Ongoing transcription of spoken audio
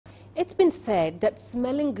It's been said that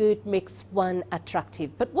smelling good makes one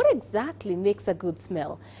attractive. But what exactly makes a good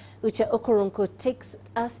smell? Uche Okoronkwo takes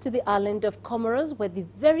us to the island of Comoros, where the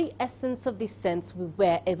very essence of the scents we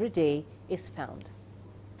wear every day is found.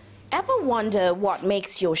 Ever wonder what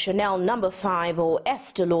makes your Chanel No. 5 or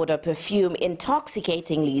Estée Lauder perfume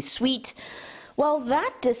intoxicatingly sweet? Well,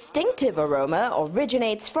 that distinctive aroma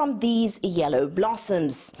originates from these yellow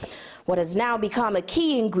blossoms. What has now become a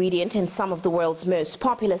key ingredient in some of the world's most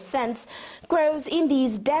popular scents grows in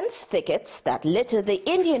these dense thickets that litter the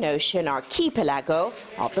Indian Ocean archipelago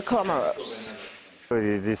of the Comoros.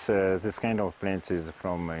 This kind of plant is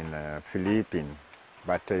from Philippines,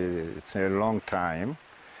 but it's a long time.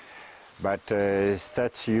 But it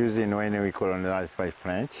starts using when we colonized by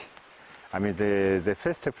French. I mean, the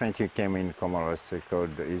first French who came in Comoros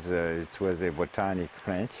it was a botanic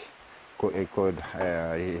French.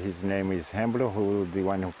 His name is Hemblo, who the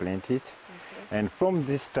one who planted it. Okay. And from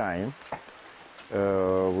this time,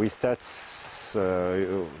 we start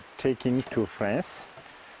taking to France.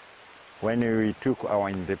 When we took our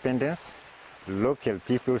independence, local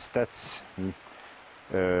people start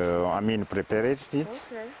prepared it, okay.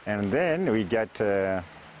 And then we got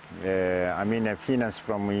finance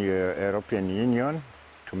from the European Union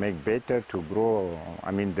to make better, to grow,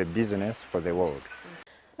 the business for the world.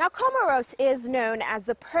 Now, Comoros is known as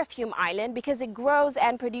the perfume island because it grows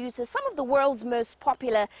and produces some of the world's most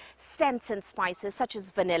popular scents and spices, such as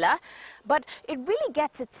vanilla. But it really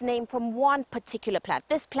gets its name from one particular plant,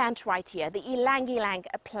 this plant right here, the ylang-ylang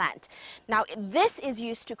plant. Now, this is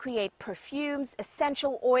used to create perfumes,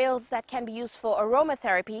 essential oils that can be used for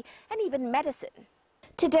aromatherapy and even medicine.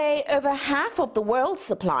 Today, over half of the world's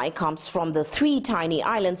supply comes from the 3 tiny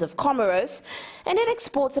islands of Comoros, and it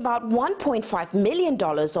exports about $1.5 million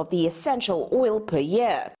of the essential oil per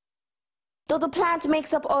year. Though the plant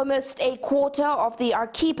makes up almost a quarter of the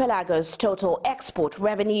archipelago's total export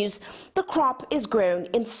revenues, the crop is grown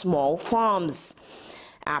in small farms.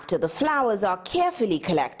 After the flowers are carefully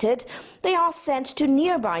collected, they are sent to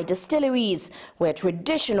nearby distilleries, where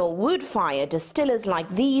traditional wood-fire distillers like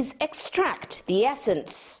these extract the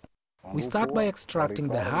essence. We start by extracting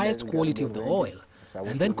the highest quality of the oil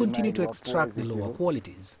and then continue to extract the lower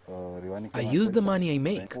qualities. I use the money I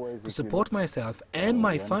make to support myself and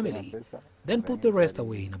my family, then put the rest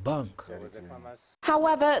away in a bank.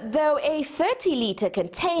 However, though a 30-liter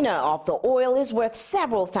container of the oil is worth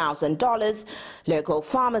several $1,000s, local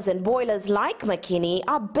farmers and boilers like McKinney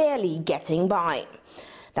are barely getting by.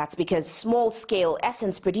 That's because small-scale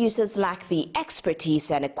essence producers lack the expertise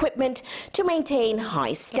and equipment to maintain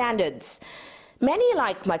high standards. Many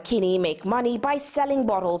like McKinney make money by selling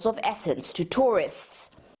bottles of essence to tourists.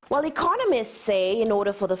 While economists say in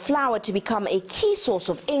order for the flower to become a key source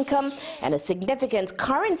of income and a significant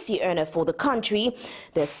currency earner for the country,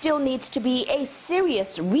 there still needs to be a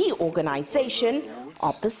serious reorganization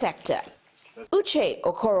of the sector. Uche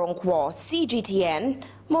Okoronkwo, CGTN,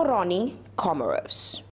 Moroni, Comoros.